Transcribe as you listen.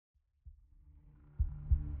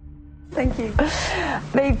Thank you.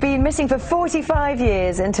 They've been missing for 45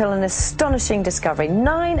 years until an astonishing discovery.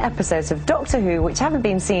 9 episodes of Doctor Who, which haven't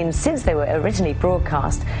been seen since they were originally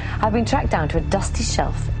broadcast, have been tracked down to a dusty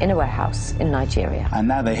shelf in a warehouse in Nigeria. And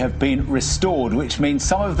now they have been restored, which means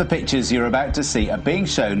some of the pictures you're about to see are being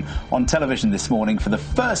shown on television this morning for the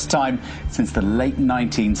first time since the late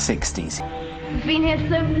 1960s. We've been here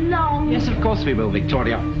so long. Yes, of course we will,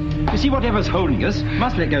 Victoria. You see, whatever's holding us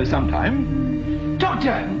must let go sometime.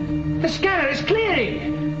 Doctor! The scanner is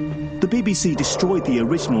clearing! The BBC destroyed the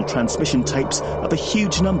original transmission tapes of a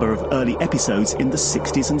huge number of early episodes in the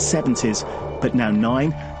 60s and 70s, but now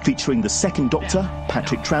 9, featuring the second Doctor,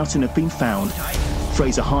 Patrick Troughton, have been found.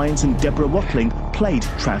 Fraser Hines and Deborah Watling played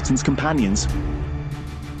Troughton's companions.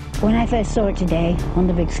 When I first saw it today on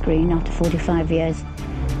the big screen after 45 years,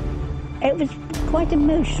 it was quite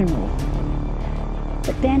emotional.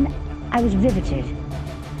 But then I was riveted.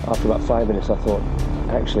 After about 5 minutes I thought,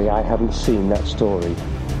 actually, I haven't seen that story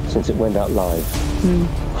since it went out live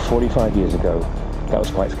 45 years ago. That was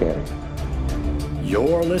quite scary.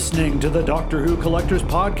 You're listening to the Doctor Who Collectors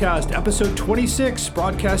Podcast, episode 26,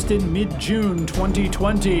 broadcast in mid-June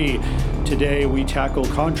 2020. Today we tackle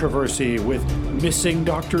controversy with missing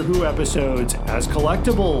Doctor Who episodes as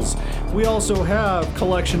collectibles. We also have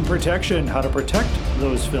collection protection, how to protect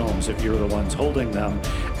those films if you're the ones holding them,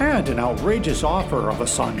 and an outrageous offer of a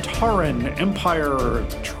Sontaran Empire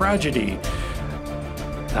tragedy.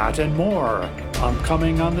 That and more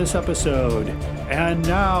upcoming on this episode. And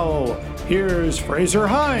now, here's Fraser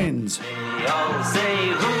Hines. They all say,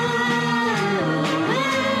 who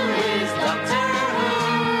is Doctor Who?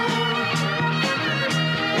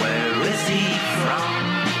 Where is he from?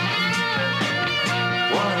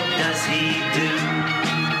 What does he do?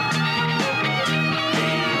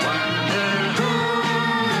 They wonder who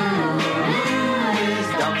is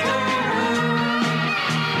Doctor Who?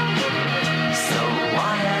 So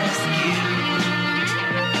I ask you,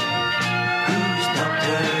 who's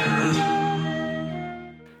Doctor Who?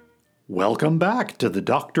 Welcome back to the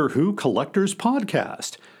Doctor Who Collectors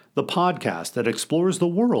Podcast, the podcast that explores the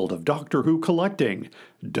world of Doctor Who collecting,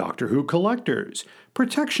 Doctor Who collectors,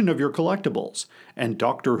 protection of your collectibles, and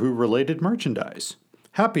Doctor Who-related merchandise.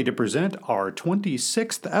 Happy to present our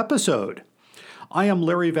 26th episode. I am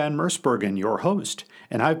Larry Van Mersbergen, your host,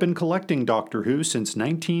 and I've been collecting Doctor Who since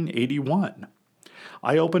 1981.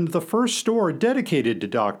 I opened the first store dedicated to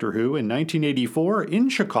Doctor Who in 1984 in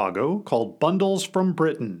Chicago called Bundles from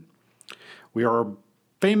Britain. We are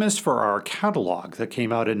famous for our catalog that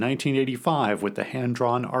came out in 1985 with the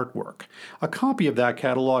hand-drawn artwork. A copy of that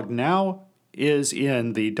catalog now is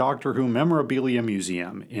in the Doctor Who Memorabilia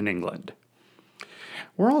Museum in England.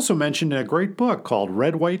 We're also mentioned in a great book called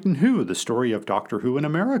Red, White, and Who, the story of Doctor Who in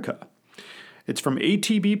America. It's from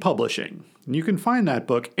ATB Publishing, and you can find that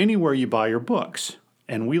book anywhere you buy your books,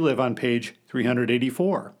 and we live on page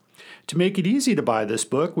 384. To make it easy to buy this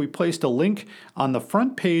book, we placed a link on the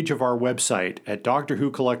front page of our website at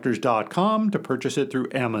DoctorWhoCollectors.com to purchase it through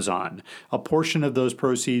Amazon. A portion of those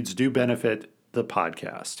proceeds do benefit the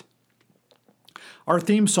podcast. Our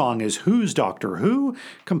theme song is Who's Doctor Who,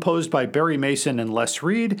 composed by Barry Mason and Les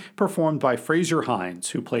Reed, performed by Fraser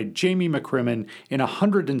Hines, who played Jamie McCrimmon in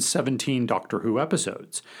 117 Doctor Who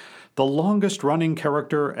episodes, the longest-running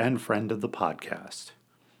character and friend of the podcast.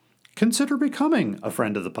 Consider becoming a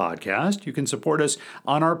friend of the podcast. You can support us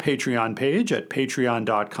on our Patreon page at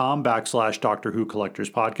patreon.com/Doctor Who Collectors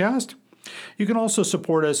Podcast. You can also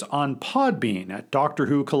support us on Podbean at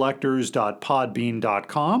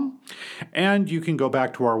drwhocollectors.podbean.com. And you can go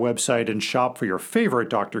back to our website and shop for your favorite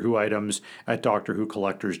Doctor Who items at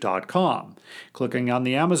drwhocollectors.com. Clicking on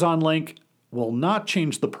the Amazon link will not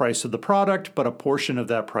change the price of the product, but a portion of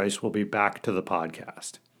that price will be back to the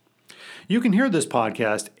podcast. You can hear this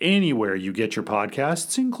podcast anywhere you get your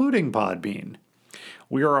podcasts, including Podbean.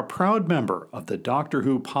 We are a proud member of the Doctor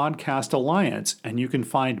Who Podcast Alliance, and you can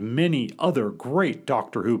find many other great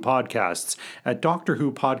Doctor Who podcasts at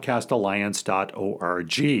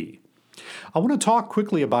drwhopodcastalliance.org. I want to talk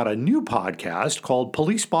quickly about a new podcast called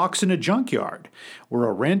Police Box in a Junkyard, where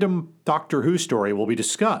a random Doctor Who story will be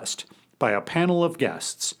discussed by a panel of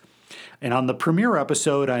guests. And on the premiere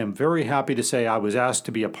episode, I am very happy to say I was asked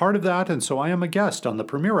to be a part of that, and so I am a guest on the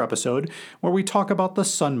premiere episode where we talk about the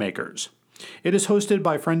Sunmakers. It is hosted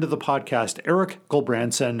by friend of the podcast, Eric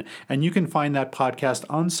Gulbranson, and you can find that podcast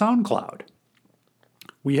on SoundCloud.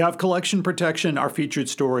 We have collection protection, our featured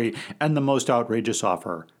story, and the most outrageous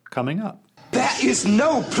offer coming up. There is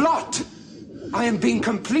no plot! I am being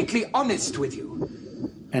completely honest with you.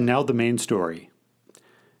 And now the main story.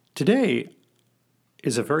 Today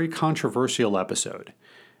is a very controversial episode,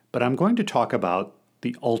 but I'm going to talk about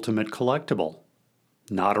the ultimate collectible.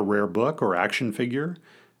 Not a rare book or action figure,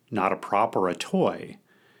 not a prop or a toy.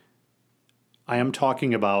 I am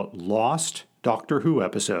talking about lost Doctor Who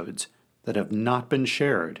episodes that have not been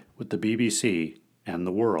shared with the BBC and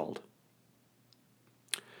the world.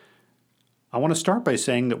 I want to start by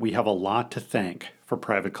saying that we have a lot to thank for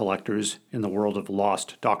private collectors in the world of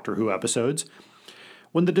lost Doctor Who episodes.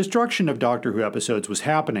 When the destruction of Doctor Who episodes was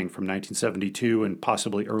happening from 1972 and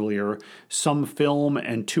possibly earlier, some film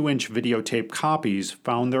and 2-inch videotape copies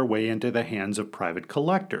found their way into the hands of private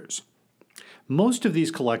collectors. Most of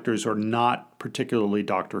these collectors are not particularly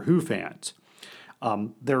Doctor Who fans.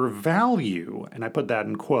 Their value, and I put that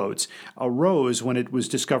in quotes, arose when it was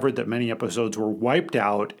discovered that many episodes were wiped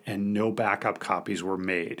out and no backup copies were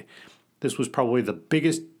made. This was probably the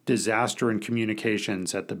biggest disaster in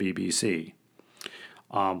communications at the BBC.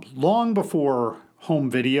 Long before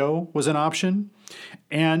home video was an option,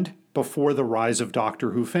 and before the rise of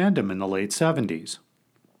Doctor Who fandom in the late 70s.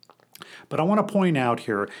 But I want to point out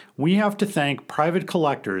here, we have to thank private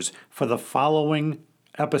collectors for the following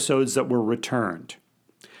episodes that were returned: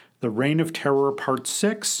 The Reign of Terror Part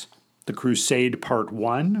 6, The Crusade Part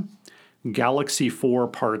 1, Galaxy 4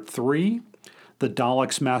 Part 3, The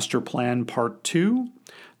Daleks Master Plan Part 2,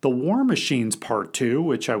 The War Machines Part 2,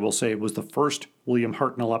 which I will say was the first William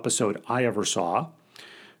Hartnell episode I ever saw,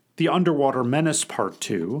 The Underwater Menace Part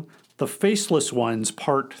 2, The Faceless Ones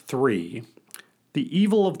Part 3, The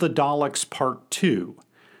Evil of the Daleks Part 2,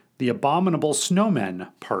 The Abominable Snowmen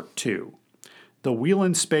Part 2, The Wheel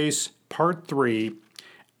in Space Part 3,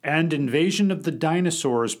 and Invasion of the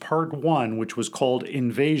Dinosaurs Part 1, which was called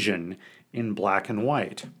Invasion in black and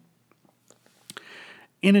white.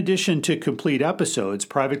 In addition to complete episodes,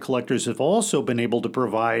 private collectors have also been able to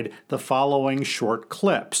provide the following short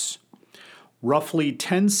clips: roughly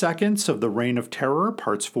 10 seconds of The Reign of Terror,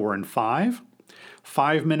 Parts 4 and 5,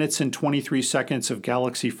 5 minutes and 23 seconds of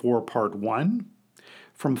Galaxy 4 Part 1,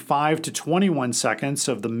 from 5 to 21 seconds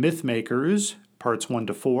of The Mythmakers, Parts 1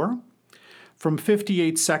 to 4, from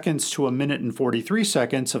 58 seconds to 1 minute and 43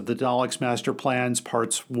 seconds of The Daleks Master Plans,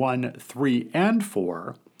 Parts 1, 3, and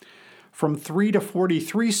 4, from 3 to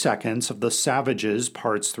 43 seconds of The Savages,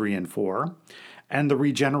 Parts 3 and 4, and the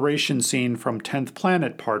regeneration scene from 10th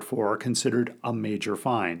Planet, Part 4, considered a major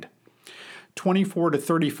find. 24 to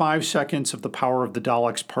 35 seconds of The Power of the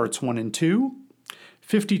Daleks, Parts 1 and 2,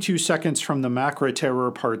 52 seconds from The Macra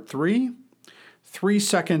Terror, Part 3, 3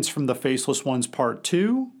 seconds from The Faceless Ones, Part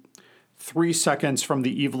 2, 3 seconds from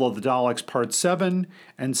The Evil of the Daleks, Part 7,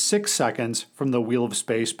 and 6 seconds from The Wheel of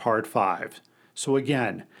Space, Part 5. So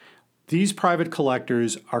again, these private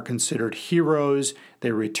collectors are considered heroes.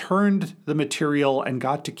 They returned the material and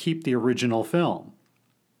got to keep the original film.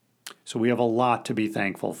 So we have a lot to be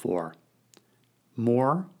thankful for.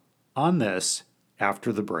 More on this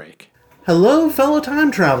after the break. Hello, fellow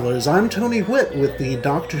time travelers. I'm Tony Whitt with the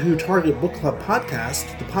Doctor Who Target Book Club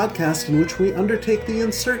podcast, the podcast in which we undertake the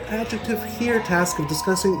insert adjective here task of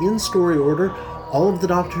discussing in story order all of the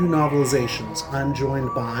Doctor Who novelizations. I'm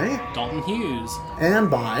joined by Dalton Hughes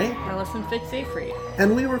and by Alison Fitzafried,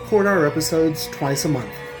 and we record our episodes twice a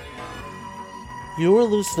month. You're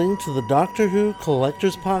listening to the Doctor Who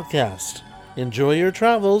Collectors Podcast. Enjoy your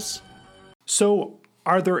travels. So,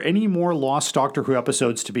 are there any more lost Doctor Who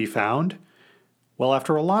episodes to be found? Well,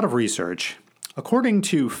 after a lot of research, according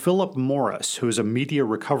to Philip Morris, who is a media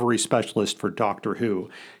recovery specialist for Doctor Who,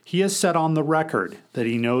 he has said on the record that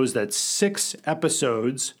he knows that 6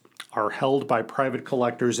 episodes are held by private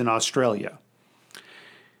collectors in Australia.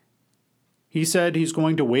 He said he's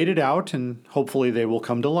going to wait it out and hopefully they will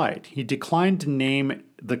come to light. He declined to name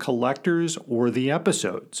the collectors or the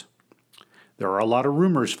episodes. There are a lot of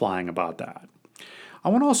rumors flying about that. I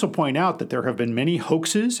want to also point out that there have been many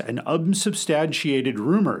hoaxes and unsubstantiated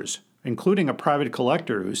rumors, including a private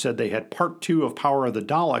collector who said they had Part 2 of Power of the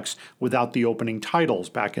Daleks without the opening titles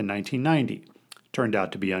back in 1990. Turned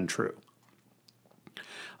out to be untrue.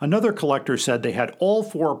 Another collector said they had all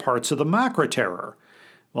 4 parts of the Macra Terror.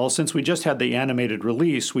 Well, since we just had the animated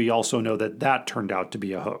release, we also know that that turned out to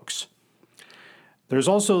be a hoax. There's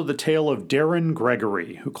also the tale of Darren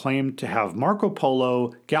Gregory, who claimed to have Marco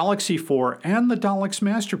Polo, Galaxy 4, and the Daleks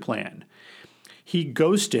Master Plan. He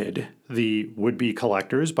ghosted the would-be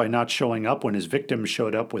collectors by not showing up when his victims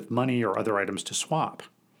showed up with money or other items to swap.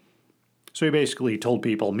 So he basically told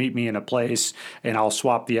people, meet me in a place and I'll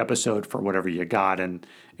swap the episode for whatever you got, and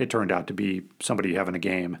it turned out to be somebody having a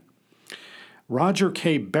game. Roger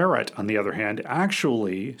K. Barrett, on the other hand,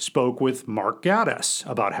 actually spoke with Mark Gatiss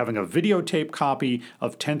about having a videotape copy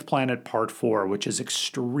of 10th Planet Part 4, which is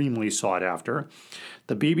extremely sought after.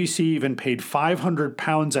 The BBC even paid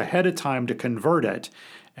 £500 ahead of time to convert it,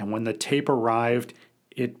 and when the tape arrived,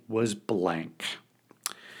 it was blank.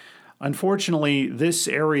 Unfortunately, this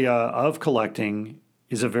area of collecting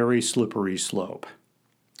is a very slippery slope.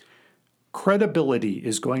 Credibility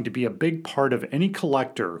is going to be a big part of any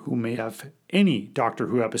collector who may have any Doctor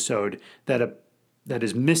Who episode that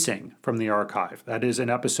is missing from the archive. That is an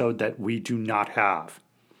episode that we do not have.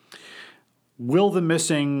 Will the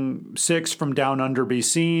missing 6 from Down Under be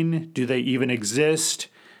seen? Do they even exist?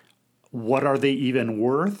 What are they even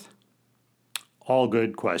worth? All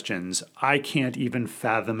good questions. I can't even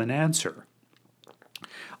fathom an answer.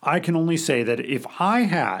 I can only say that if I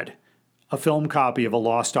had a film copy of a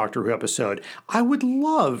lost Doctor Who episode, I would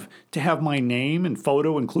love to have my name and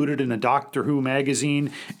photo included in a Doctor Who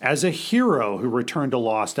magazine as a hero who returned a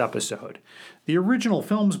lost episode. The original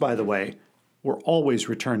films, by the way, were always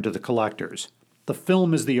returned to the collectors. The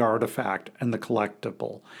film is the artifact and the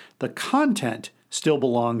collectible. The content still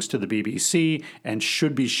belongs to the BBC and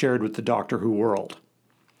should be shared with the Doctor Who world.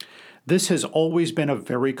 This has always been a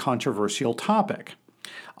very controversial topic.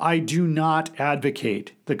 I do not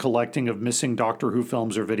advocate the collecting of missing Doctor Who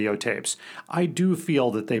films or videotapes. I do feel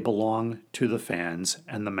that they belong to the fans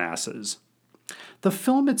and the masses. The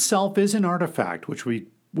film itself is an artifact which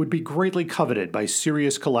would be greatly coveted by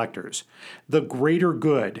serious collectors. The greater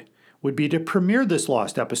good would be to premiere this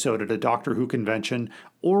lost episode at a Doctor Who convention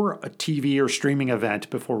or a TV or streaming event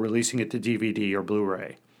before releasing it to DVD or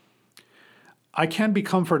Blu-ray. I can be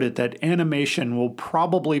comforted that animation will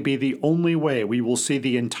probably be the only way we will see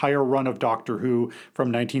the entire run of Doctor Who from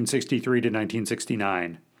 1963 to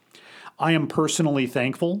 1969. I am personally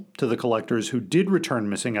thankful to the collectors who did return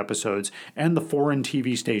missing episodes and the foreign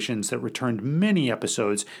TV stations that returned many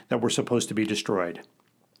episodes that were supposed to be destroyed.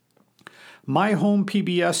 My home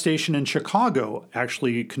PBS station in Chicago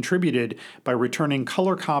actually contributed by returning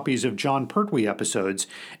color copies of Jon Pertwee episodes,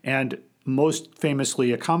 and most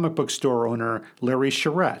famously, a comic book store owner, Larry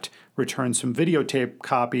Charette, returned some videotape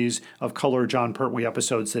copies of color Jon Pertwee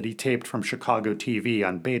episodes that he taped from Chicago TV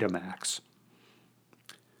on Betamax.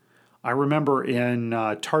 I remember in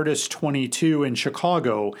TARDIS 22 in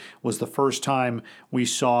Chicago was the first time we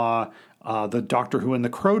saw the Doctor Who and the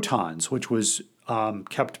Crotons, which was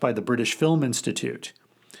kept by the British Film Institute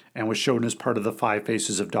and was shown as part of the 5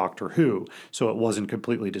 Faces of Doctor Who, so it wasn't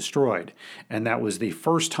completely destroyed. And that was the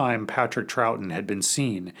first time Patrick Troughton had been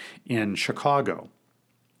seen in Chicago.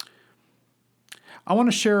 I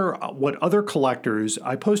want to share what other collectors,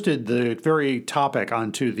 I posted the very topic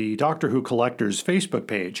onto the Doctor Who Collectors Facebook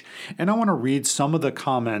page, and I want to read some of the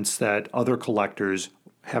comments that other collectors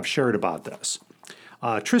have shared about this.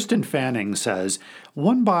 Tristan Fanning says,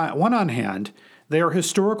 one on hand, they are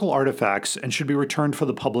historical artifacts and should be returned for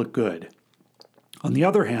the public good. On the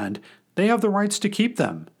other hand, they have the rights to keep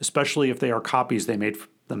them, especially if they are copies they made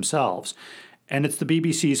themselves. And it's the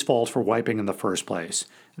BBC's fault for wiping in the first place.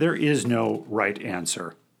 There is no right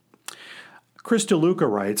answer. Chris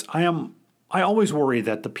DeLuca writes, I always worry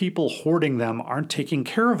that the people hoarding them aren't taking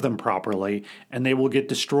care of them properly, and they will get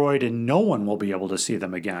destroyed and no one will be able to see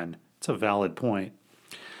them again. It's a valid point.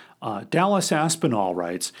 Dallas Aspinall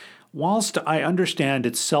writes, whilst I understand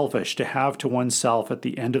it's selfish to have to oneself at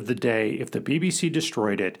the end of the day, if the BBC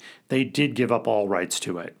destroyed it, they did give up all rights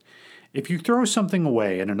to it. If you throw something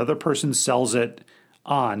away and another person sells it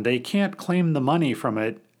on, they can't claim the money from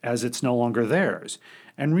it as it's no longer theirs.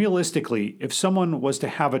 And realistically, if someone was to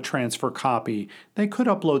have a transfer copy, they could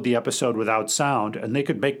upload the episode without sound and they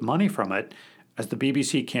could make money from it, as the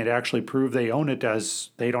BBC can't actually prove they own it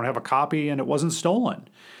as they don't have a copy and it wasn't stolen.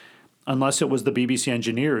 Unless it was the BBC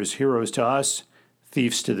engineers, heroes to us,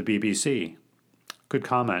 thieves to the BBC. Good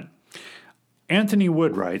comment. Anthony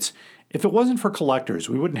Wood writes, if it wasn't for collectors,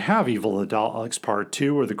 we wouldn't have Evil the Daleks Part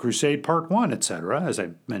 2 or The Crusade Part 1, etc., as I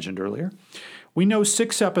mentioned earlier. We know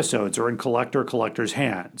 6 episodes are in collectors'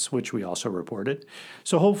 hands, which we also reported,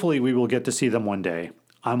 so hopefully we will get to see them one day.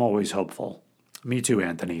 I'm always hopeful. Me too,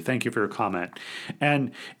 Anthony. Thank you for your comment.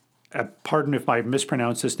 And pardon if I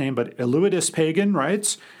mispronounced this name, but Eluidus Pagan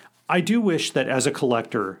writes, I do wish that as a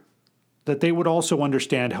collector, that they would also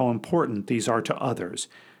understand how important these are to others.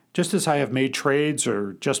 Just as I have made trades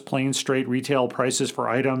or just plain straight retail prices for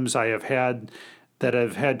items I have had that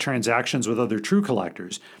have had transactions with other true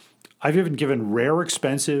collectors, I've even given rare,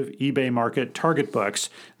 expensive eBay market Target books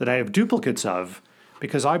that I have duplicates of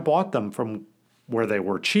because I bought them from where they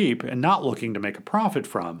were cheap and not looking to make a profit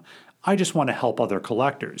from. I just want to help other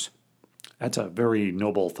collectors. That's a very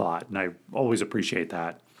noble thought, and I always appreciate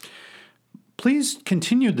that. Please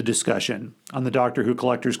continue the discussion on the Doctor Who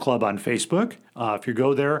Collectors Club on Facebook. If you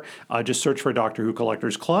go there, just search for Doctor Who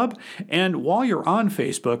Collectors Club. And while you're on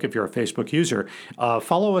Facebook, if you're a Facebook user,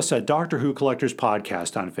 follow us at Doctor Who Collectors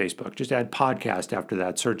Podcast on Facebook. Just add podcast after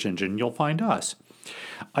that search engine. You'll find us.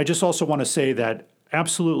 I just also want to say that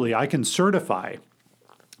absolutely I can certify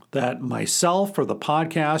that myself or the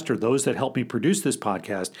podcast or those that help me produce this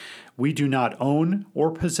podcast, we do not own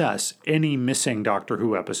or possess any missing Doctor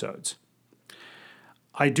Who episodes.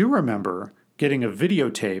 I do remember getting a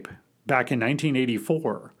videotape back in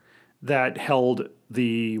 1984 that held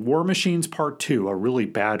the War Machines Part 2, a really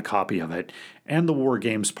bad copy of it, and the War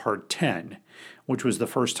Games Part 10, which was the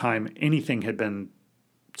first time anything had been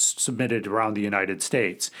submitted around the United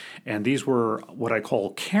States. And these were what I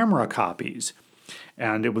call camera copies.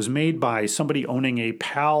 And it was made by somebody owning a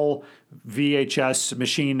PAL VHS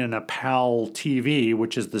machine and a PAL TV,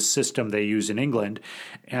 which is the system they use in England,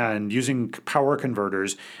 and using power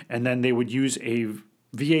converters. And then they would use a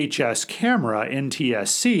VHS camera,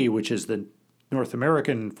 NTSC, which is the North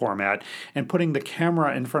American format, and putting the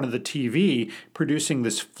camera in front of the TV, producing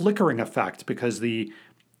this flickering effect because the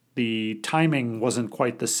timing wasn't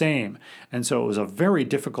quite the same. And so it was a very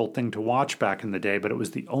difficult thing to watch back in the day, but it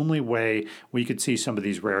was the only way we could see some of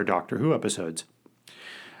these rare Doctor Who episodes.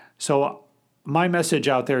 So my message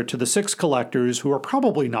out there to the 6 collectors who are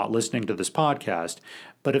probably not listening to this podcast,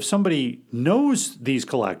 but if somebody knows these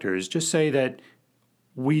collectors, just say that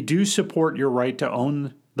we do support your right to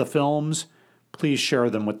own the films. Please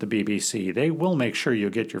share them with the BBC. They will make sure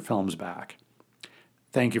you get your films back.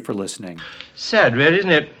 Thank you for listening. Sad, really,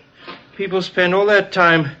 isn't it? People spend all their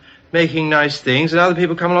time making nice things and other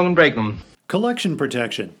people come along and break them. Collection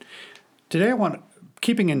protection. Today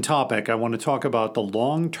keeping in topic, I want to talk about the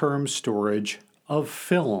long-term storage of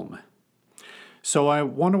film. So I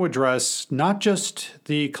want to address not just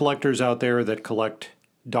the collectors out there that collect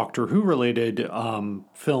Doctor Who related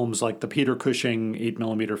films like the Peter Cushing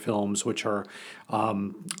 8mm films, which are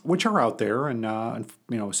out there,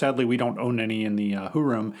 and sadly we don't own any in the Who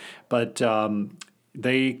room, but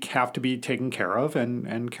they have to be taken care of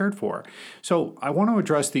and cared for. So I want to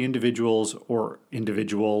address the individual or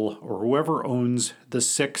whoever owns the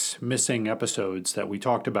 6 missing episodes that we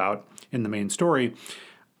talked about in the main story,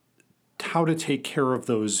 how to take care of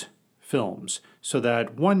those films so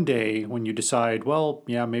that one day when you decide, well,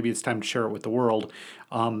 yeah, maybe it's time to share it with the world,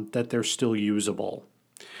 that they're still usable.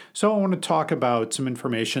 So I want to talk about some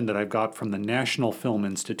information that I've got from the National Film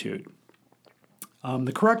Institute.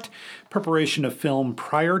 The correct preparation of film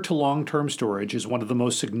prior to long-term storage is one of the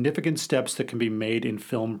most significant steps that can be made in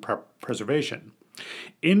film preservation.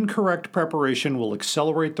 Incorrect preparation will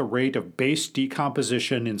accelerate the rate of base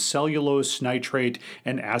decomposition in cellulose, nitrate,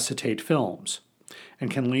 and acetate films,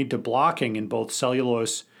 and can lead to blocking in both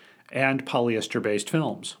cellulose and polyester-based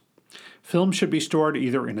films. Film should be stored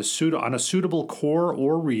either on a suitable core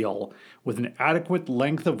or reel with an adequate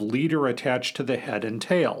length of leader attached to the head and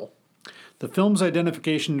tail. The film's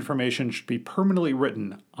identification information should be permanently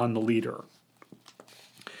written on the leader.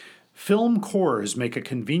 Film cores make a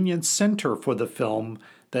convenient center for the film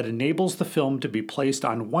that enables the film to be placed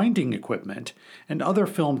on winding equipment and other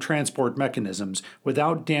film transport mechanisms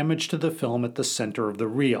without damage to the film at the center of the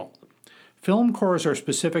reel. Film cores are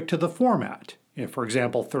specific to the format. For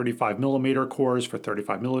example, 35mm cores for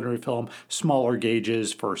 35mm film, smaller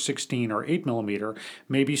gauges for 16 or 8mm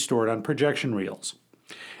may be stored on projection reels.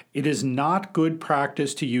 It is not good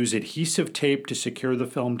practice to use adhesive tape to secure the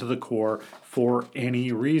film to the core for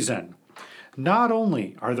any reason. Not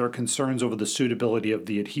only are there concerns over the suitability of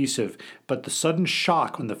the adhesive, but the sudden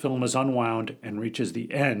shock when the film is unwound and reaches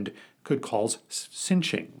the end could cause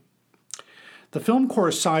cinching. The film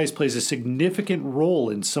core size plays a significant role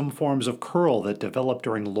in some forms of curl that develop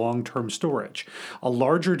during long-term storage. A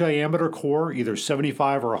larger diameter core, either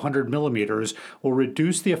 75 or 100 millimeters, will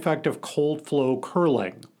reduce the effect of cold flow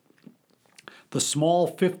curling. The small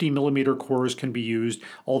 50 millimeter cores can be used,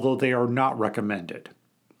 although they are not recommended.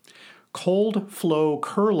 Cold flow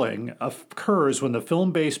curling occurs when the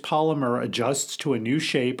film-based polymer adjusts to a new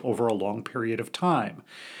shape over a long period of time.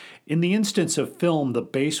 In the instance of film, the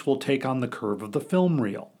base will take on the curve of the film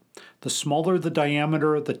reel. The smaller the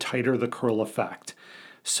diameter, the tighter the curl effect.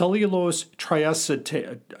 Cellulose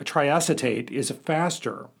triacetate is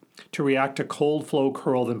faster to react to cold flow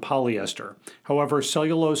curl than polyester. However,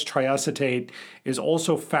 cellulose triacetate is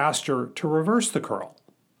also faster to reverse the curl.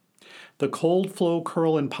 The cold flow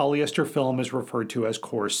curl in polyester film is referred to as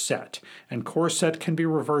core set, and core set can be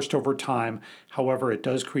reversed over time. However, it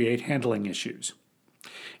does create handling issues.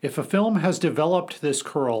 If a film has developed this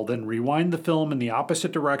curl, then rewind the film in the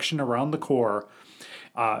opposite direction around the core.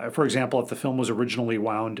 For example, if the film was originally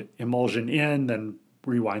wound emulsion in, then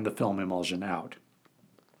rewind the film emulsion out.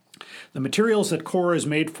 The materials that core is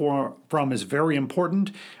made from is very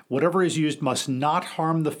important. Whatever is used must not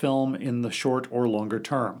harm the film in the short or longer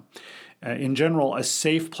term. In general, a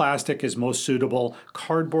safe plastic is most suitable.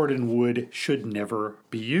 Cardboard and wood should never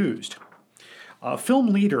be used. A film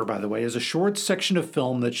leader, by the way, is a short section of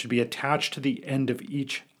film that should be attached to the end of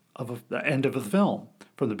the end of the film,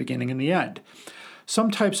 from the beginning and the end.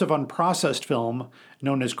 Some types of unprocessed film,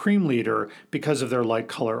 known as cream leader, because of their light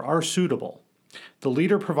color, are suitable. The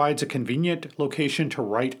leader provides a convenient location to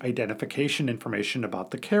write identification information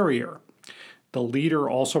about the carrier. The leader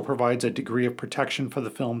also provides a degree of protection for the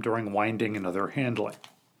film during winding and other handling.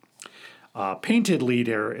 Painted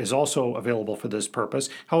leader is also available for this purpose.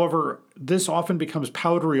 However, this often becomes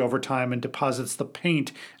powdery over time and deposits the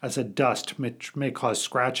paint as a dust, which may cause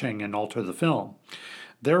scratching and alter the film.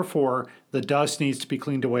 Therefore, the dust needs to be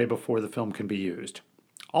cleaned away before the film can be used.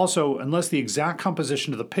 Also, unless the exact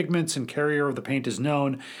composition of the pigments and carrier of the paint is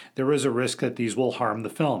known, there is a risk that these will harm the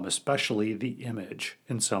film, especially the image,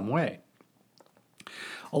 in some way.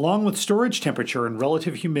 Along with storage temperature and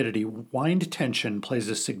relative humidity, wind tension plays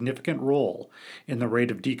a significant role in the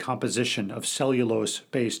rate of decomposition of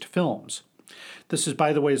cellulose-based films. This is,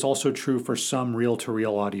 by the way, is also true for some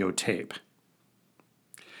reel-to-reel audio tape.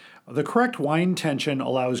 The correct wind tension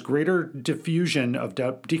allows greater diffusion of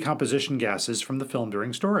decomposition gases from the film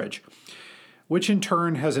during storage, which in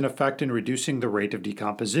turn has an effect in reducing the rate of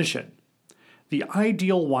decomposition. The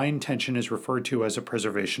ideal wind tension is referred to as a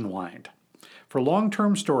preservation wind. For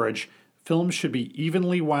long-term storage, films should be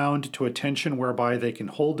evenly wound to a tension whereby they can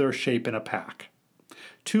hold their shape in a pack.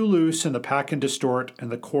 Too loose and the pack can distort and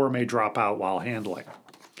the core may drop out while handling.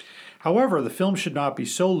 However, the film should not be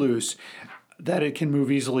so loose that it can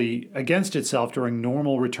move easily against itself during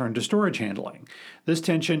normal return to storage handling. This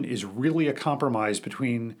tension is really a compromise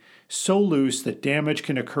between so loose that damage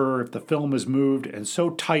can occur if the film is moved and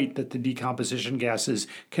so tight that the decomposition gases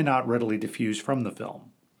cannot readily diffuse from the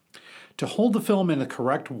film. To hold the film in the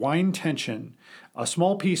correct wind tension, a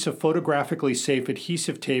small piece of photographically safe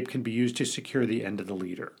adhesive tape can be used to secure the end of the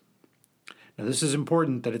leader. Now, this is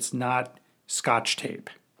important that it's not Scotch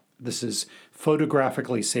tape. This is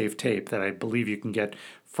photographically safe tape that I believe you can get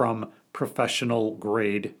from professional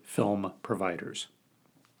grade film providers.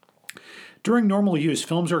 During normal use,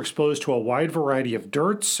 films are exposed to a wide variety of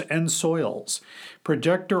dirts and soils.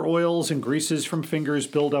 Projector oils and greases from fingers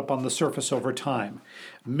build up on the surface over time.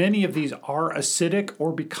 Many of these are acidic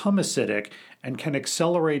or become acidic and can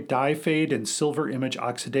accelerate dye fade and silver image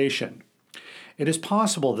oxidation. It is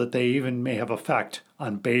possible that they even may have effect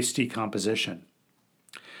on base decomposition.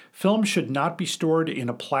 Film should not be stored in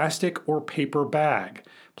a plastic or paper bag.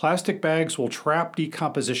 Plastic bags will trap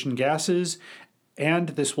decomposition gases, and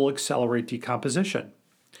this will accelerate decomposition.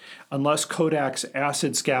 Unless Kodak's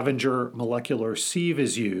acid scavenger molecular sieve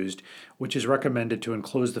is used, which is recommended to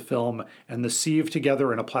enclose the film and the sieve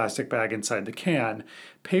together in a plastic bag inside the can,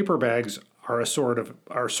 paper bags are a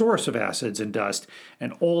source of acids and dust,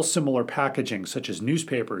 and all similar packaging, such as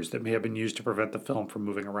newspapers that may have been used to prevent the film from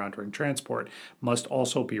moving around during transport, must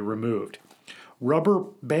also be removed. Rubber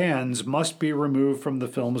bands must be removed from the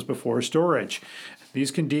films before storage. These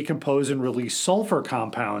can decompose and release sulfur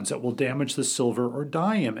compounds that will damage the silver or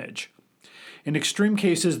dye image. In extreme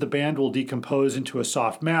cases, the band will decompose into a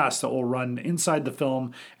soft mass that will run inside the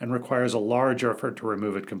film and requires a large effort to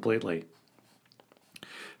remove it completely.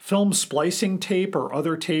 Film splicing tape or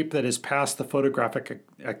other tape that has passed the photographic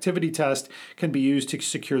activity test can be used to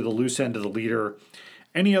secure the loose end of the leader.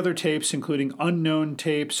 Any other tapes, including unknown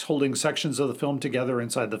tapes holding sections of the film together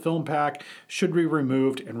inside the film pack, should be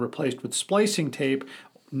removed and replaced with splicing tape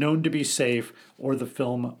known to be safe, or the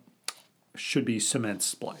film should be cement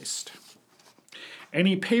spliced.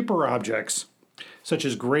 Any paper objects, such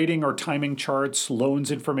as grading or timing charts,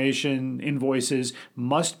 loans information, invoices,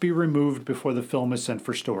 must be removed before the film is sent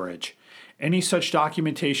for storage. Any such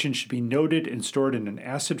documentation should be noted and stored in an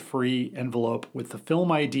acid-free envelope with the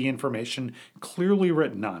film ID information clearly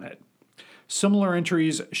written on it. Similar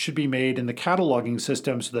entries should be made in the cataloging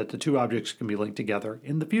system so that the two objects can be linked together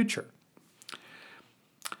in the future.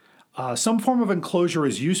 Some form of enclosure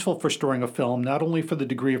is useful for storing a film, not only for the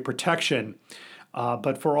degree of protection,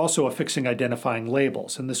 but for also affixing identifying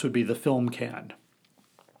labels, and this would be the film can.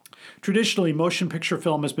 Traditionally, motion picture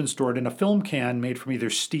film has been stored in a film can made from either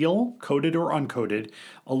steel, coated or uncoated,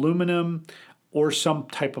 aluminum, or some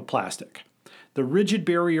type of plastic. The rigid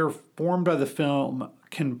barrier formed by the film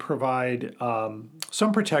can provide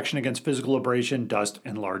some protection against physical abrasion, dust,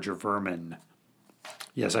 and larger vermin.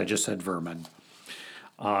 Yes, I just said vermin.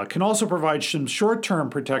 Can also provide some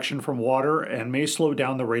short-term protection from water and may slow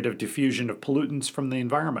down the rate of diffusion of pollutants from the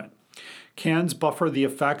environment. Cans buffer the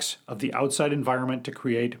effects of the outside environment to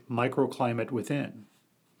create microclimate within.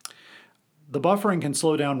 The buffering can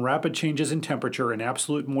slow down rapid changes in temperature and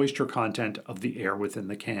absolute moisture content of the air within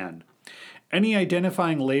the can. Any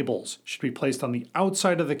identifying labels should be placed on the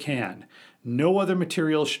outside of the can. No other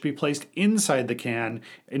materials should be placed inside the can,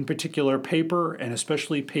 in particular paper, and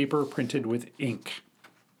especially paper printed with ink.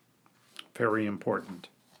 Very important.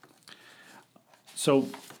 So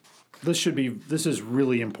this is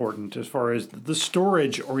really important as far as the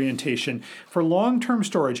storage orientation. For long-term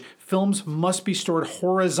storage, films must be stored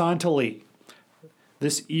horizontally.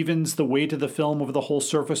 This evens the weight of the film over the whole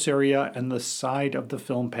surface area and the side of the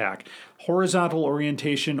film pack. Horizontal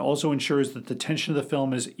orientation also ensures that the tension of the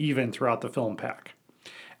film is even throughout the film pack.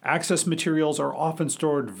 Access materials are often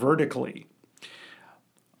stored vertically,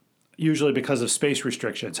 usually because of space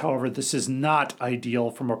restrictions. However, this is not ideal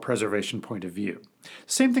from a preservation point of view.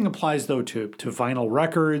 Same thing applies, though, to vinyl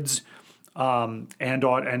records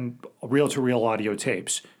and reel-to-reel audio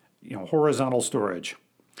tapes. Horizontal storage.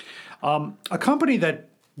 A company that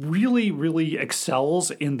really excels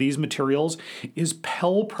in these materials is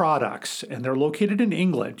Pell Products, and they're located in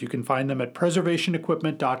England. You can find them at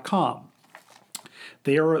preservationequipment.com.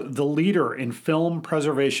 They are the leader in film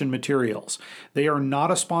preservation materials. They are not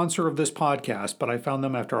a sponsor of this podcast, but I found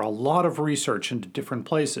them after a lot of research into different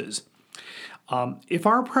places. If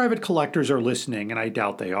our private collectors are listening, and I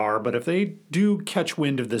doubt they are, but if they do catch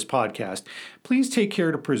wind of this podcast, please take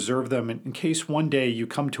care to preserve them in case one day you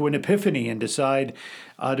come to an epiphany and decide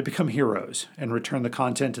to become heroes and return the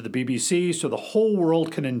content to the BBC so the whole world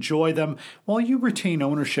can enjoy them while you retain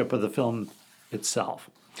ownership of the film itself.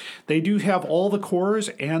 They do have all the cores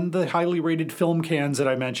and the highly rated film cans that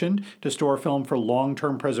I mentioned to store film for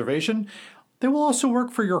long-term preservation. They will also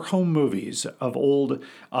work for your home movies of old.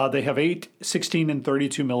 They have 8, 16, and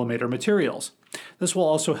 32 millimeter materials. This will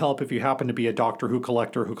also help if you happen to be a Doctor Who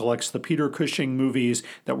collector who collects the Peter Cushing movies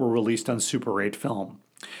that were released on Super 8 film.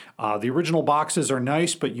 The original boxes are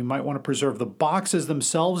nice, but you might want to preserve the boxes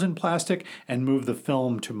themselves in plastic and move the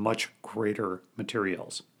film to much greater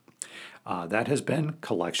materials. That has been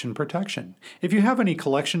Collection Protection. If you have any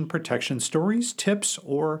collection protection stories, tips,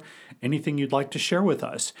 or anything you'd like to share with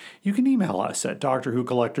us, you can email us at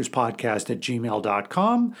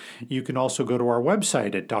drwhocollectorspodcast@gmail.com. You can also go to our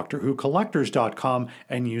website at drwhocollectors.com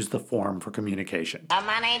and use the form for communication. The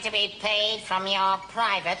money to be paid from your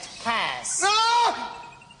private purse. No!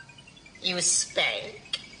 You spoke.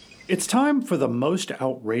 It's time for the most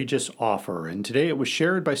outrageous offer, and today it was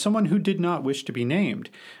shared by someone who did not wish to be named.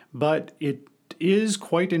 But it is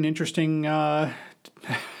quite an interesting,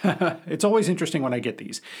 it's always interesting when I get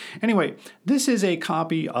these. Anyway, this is a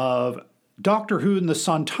copy of Doctor Who and the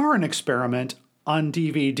Sontaran Experiment on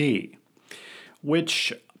DVD,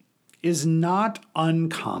 which is not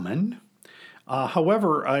uncommon.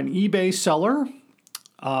 However, an eBay seller,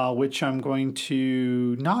 which I'm going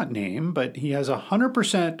to not name, but he has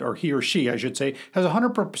 100%, or he or she, I should say, has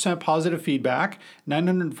 100% positive feedback,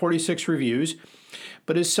 946 reviews,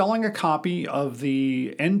 but is selling a copy of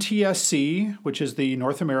the NTSC, which is the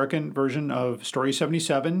North American version of Story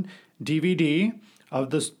 77 DVD of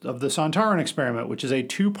the Sontaran Experiment, which is a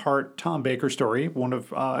 2-part Tom Baker story, one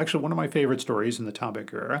of my favorite stories in the Tom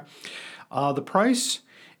Baker era. The price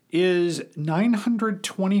is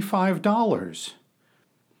 $925.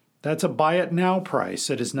 That's a buy it now price.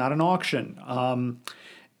 It is not an auction.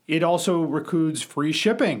 It also includes free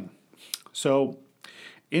shipping. So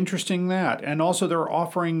interesting that. And also they're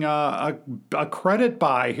offering a credit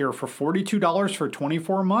buy here for $42 for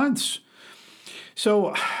 24 months.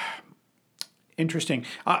 So interesting.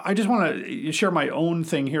 I just want to share my own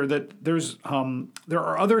thing here that there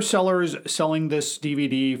are other sellers selling this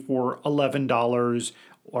DVD for $11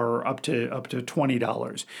 or up to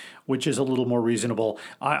 $20, which is a little more reasonable.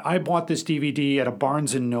 I bought this DVD at a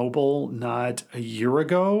Barnes & Noble not a year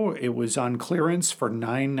ago. It was on clearance for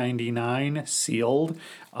 $9.99 sealed.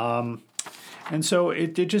 And so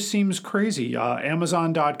it just seems crazy.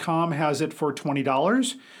 Amazon.com has it for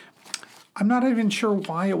 $20. I'm not even sure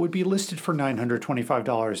why it would be listed for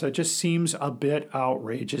 $925. That just seems a bit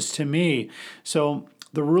outrageous to me. So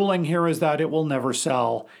the ruling here is that it will never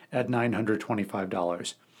sell at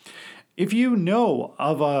 $925. If you know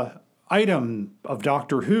of an item of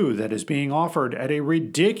Doctor Who that is being offered at a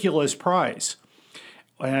ridiculous price,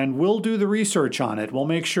 and we'll do the research on it, we'll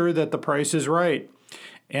make sure that the price is right,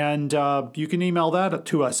 And you can email that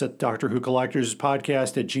to us at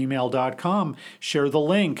drwhocollectorspodcast@gmail.com. Share the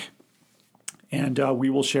link, and we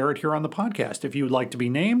will share it here on the podcast. If you would like to be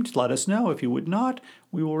named, let us know. If you would not,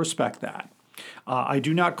 we will respect that. I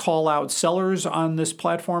do not call out sellers on this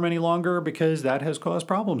platform any longer because that has caused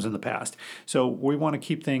problems in the past. So we want to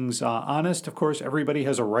keep things honest. Of course, everybody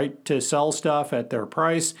has a right to sell stuff at their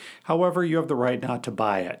price. However, you have the right not to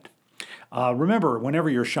buy it. Remember, whenever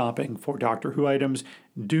you're shopping for Doctor Who items,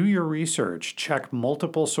 do your research, check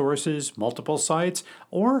multiple sources, multiple sites,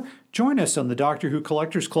 or join us on the Doctor Who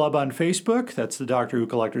Collectors Club on Facebook. That's the Doctor Who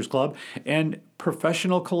Collectors Club. And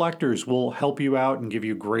professional collectors will help you out and give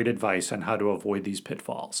you great advice on how to avoid these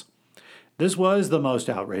pitfalls. This was the most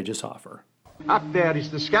outrageous offer. Up there is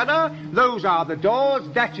the scanner, those are the doors,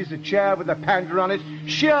 that is a chair with a panda on it.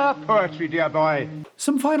 Sheer poetry, dear boy.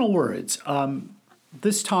 Some final words.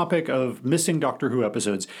 This topic of missing Doctor Who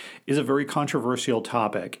episodes is a very controversial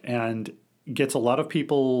topic and gets a lot of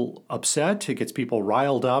people upset. It gets people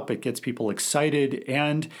riled up. It gets people excited.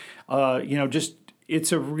 And,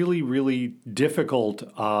 it's a really, really difficult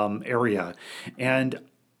area. And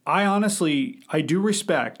I do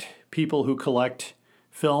respect people who collect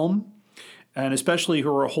film, and especially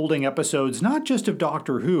who are holding episodes, not just of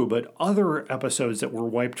Doctor Who, but other episodes that were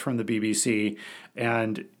wiped from the BBC.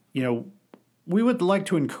 And, we would like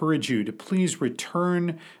to encourage you to please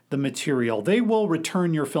return the material. They will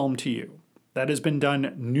return your film to you. That has been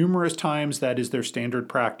done numerous times. That is their standard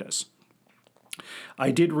practice.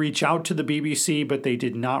 I did reach out to the BBC, but they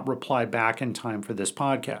did not reply back in time for this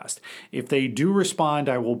podcast. If they do respond,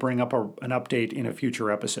 I will bring up an update in a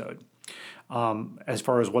future episode as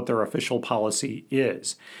far as what their official policy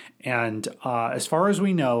is. And as far as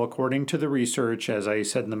we know, according to the research, as I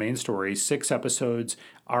said in the main story, 6 episodes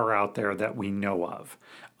are out there that we know of.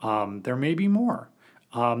 There may be more.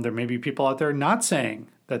 There may be people out there not saying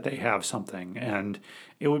that they have something. And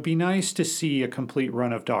it would be nice to see a complete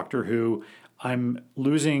run of Doctor Who. I'm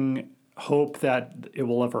losing hope that it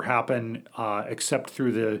will ever happen except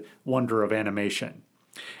through the wonder of animation.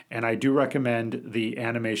 And I do recommend the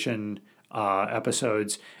animation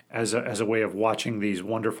episodes as a way of watching these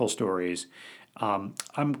wonderful stories. I'm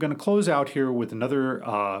going to close out here with another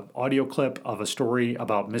audio clip of a story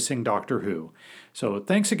about missing Doctor Who. So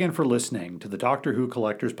thanks again for listening to the Doctor Who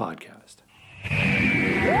Collectors Podcast.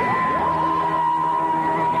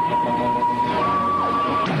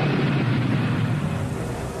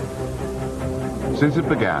 Since it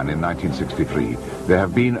began in 1963, there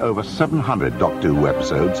have been over 700 Doctor Who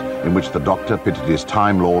episodes in which the Doctor pitted his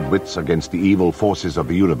Time Lord wits against the evil forces of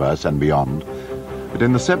the universe and beyond. But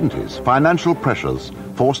in the 70s, financial pressures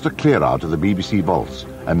forced a clear out of the BBC vaults,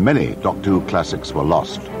 and many Doctor Who classics were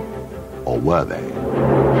lost. Or were they?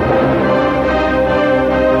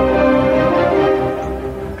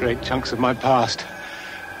 Great chunks of my past,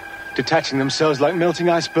 detaching themselves like melting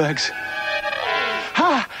icebergs.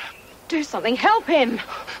 Ha! Do something, help him!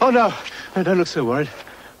 Oh, no, don't look so worried.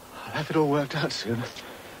 I'll have it all worked out soon.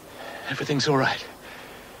 Everything's all right.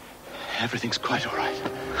 Everything's quite all right.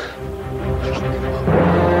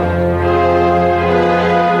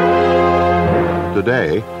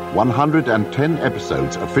 Today, 110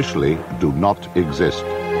 episodes officially do not exist.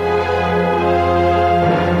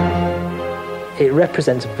 It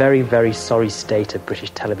represents a very, very sorry state of British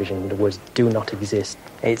television. The words do not exist.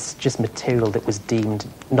 It's just material that was deemed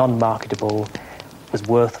non-marketable, was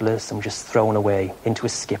worthless, and was just thrown away into a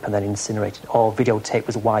skip and then incinerated. Or videotape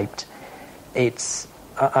was wiped. I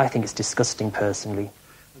think it's disgusting, personally.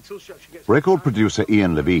 Record producer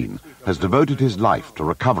Ian Levine has devoted his life to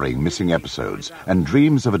recovering missing episodes and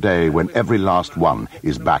dreams of a day when every last one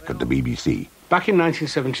is back at the BBC. Back in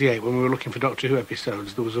 1978, when we were looking for Doctor Who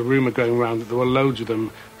episodes, there was a rumour going around that there were loads of them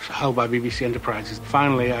held by BBC Enterprises.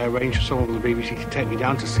 Finally, I arranged for someone from the BBC to take me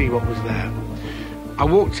down to see what was there. I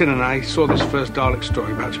walked in and I saw this first Dalek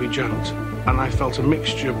story about to be junked, and I felt a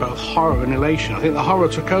mixture of both horror and elation. I think the horror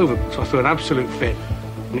took over, so I threw an absolute fit.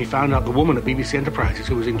 And he found out the woman at BBC Enterprises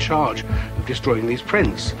who was in charge of destroying these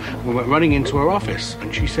prints. We went running into her office,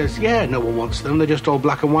 and she says, yeah, no one wants them. They're just all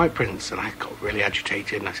black and white prints. And I got really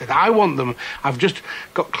agitated, and I said, I want them. I've just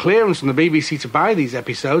got clearance from the BBC to buy these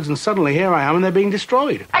episodes, and suddenly here I am, and they're being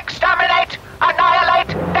destroyed. Exterminate! Annihilate!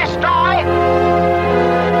 Destroy!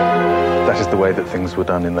 That is the way that things were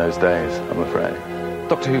done in those days, I'm afraid.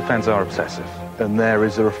 Doctor Who fans are obsessive, and there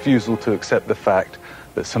is a refusal to accept the fact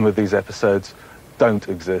that some of these episodes don't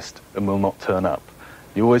exist and will not turn up.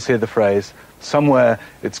 You always hear the phrase, somewhere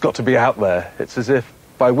it's got to be out there. It's as if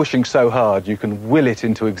by wishing so hard you can will it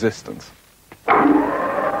into existence.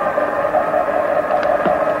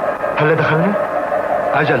 Hello, the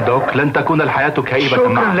أجل دوك، لن تكون الحياة كئيبة شكرا،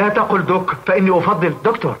 معك. لا تقل دوك، فإني أفضل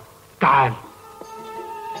دكتور. تعال.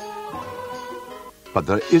 But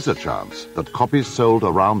there is a chance that copies sold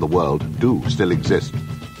around the world do still exist.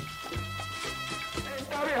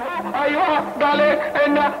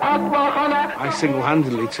 I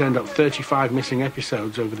single-handedly turned up 35 missing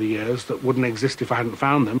episodes over the years that wouldn't exist if I hadn't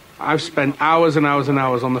found them. I've spent hours and hours and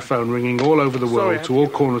hours on the phone ringing all over the world to all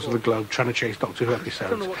corners of the globe trying to chase Doctor Who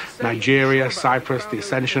episodes. Nigeria, Cyprus, the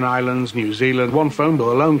Ascension Islands, New Zealand. One phone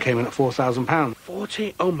bill alone came in at £4,000.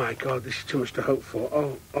 40? Oh my God, this is too much to hope for.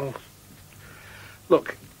 Oh.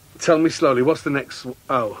 Look, tell me slowly, what's the next...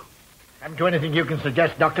 Oh. Come to anything you can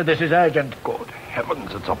suggest, Doctor. This is urgent. Good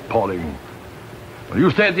heavens, it's appalling. Well,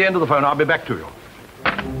 you stay at the end of the phone. I'll be back to you.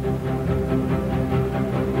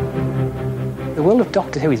 The world of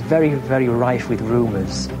Doctor Who is very, very rife with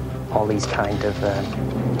rumours. All these kind of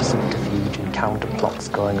subterfuge and counterplots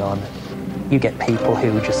going on. You get people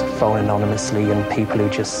who just phone anonymously and people who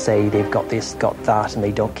just say they've got this, got that, and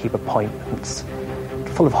they don't keep appointments.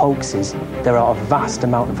 Full of hoaxes. There are a vast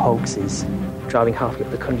amount of hoaxes. Driving halfway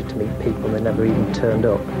up the country to meet people and they never even turned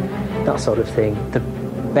up. That sort of thing. The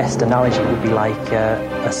best analogy would be like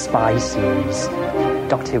a spy series.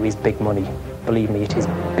 Doctor Who is big money. Believe me, it is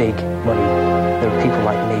big money. There are people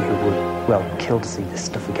like me who would, well, kill to see this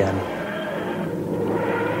stuff again.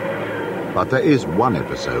 But there is one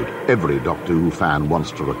episode every Doctor Who fan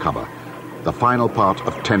wants to recover. The final part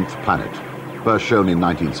of 10th Planet, first shown in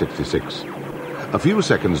 1966. A few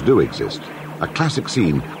seconds do exist. A classic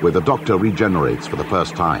scene where the Doctor regenerates for the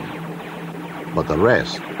first time. But the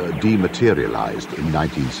rest dematerialized in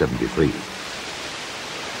 1973.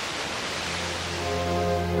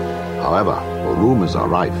 However, rumors are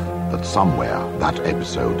rife that somewhere that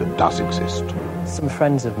episode does exist. Some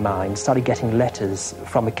friends of mine started getting letters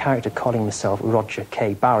from a character calling himself Roger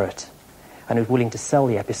K. Barrett, and was willing to sell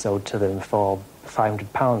the episode to them for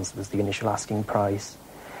 £500 was the initial asking price.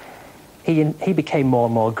 He became more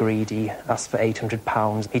and more greedy, asked for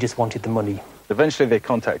 £800. He just wanted the money. Eventually they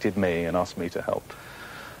contacted me and asked me to help.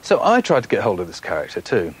 So I tried to get hold of this character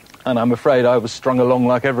too, and I'm afraid I was strung along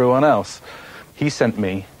like everyone else. He sent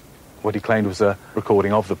me what he claimed was a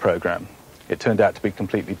recording of the programme. It turned out to be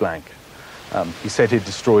completely blank. He said he'd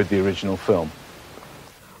destroyed the original film.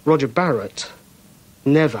 Roger Barrett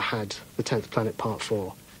never had the 10th Planet Part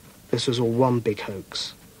 4. This was all one big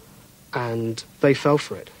hoax. And they fell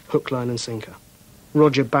for it, hook, line and sinker.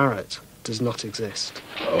 Roger Barrett does not exist.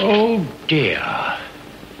 Oh, dear.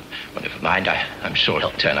 Well, never mind. I'm sure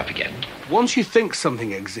he'll turn up again. Once you think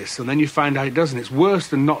something exists and then you find out it doesn't, it's worse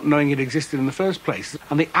than not knowing it existed in the first place.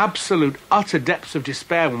 And the absolute, utter depths of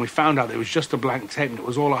despair when we found out it was just a blank tape and it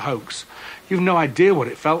was all a hoax. You've no idea what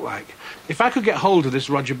it felt like. If I could get hold of this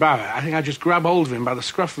Roger Barrett, I think I'd just grab hold of him by the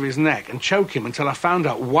scruff of his neck and choke him until I found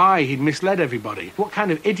out why he'd misled everybody. What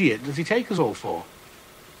kind of idiot does he take us all for?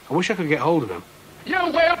 I wish I could get hold of him. You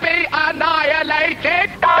will be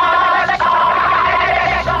annihilated!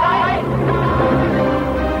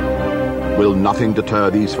 Will nothing deter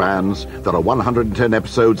these fans? There are 110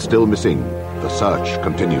 episodes still missing. The search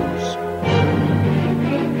continues.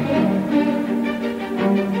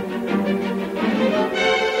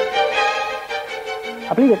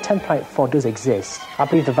 I believe that 10th Planet 4 does exist. I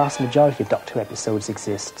believe the vast majority of Doctor Who episodes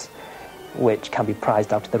exist, which can be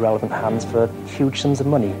prized out to the relevant hands for huge sums of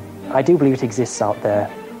money. I do believe it exists out there,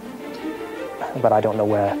 but I don't know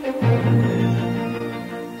where.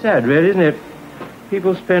 Sad, really, isn't it?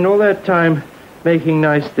 People spend all their time making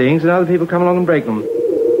nice things and other people come along and break them.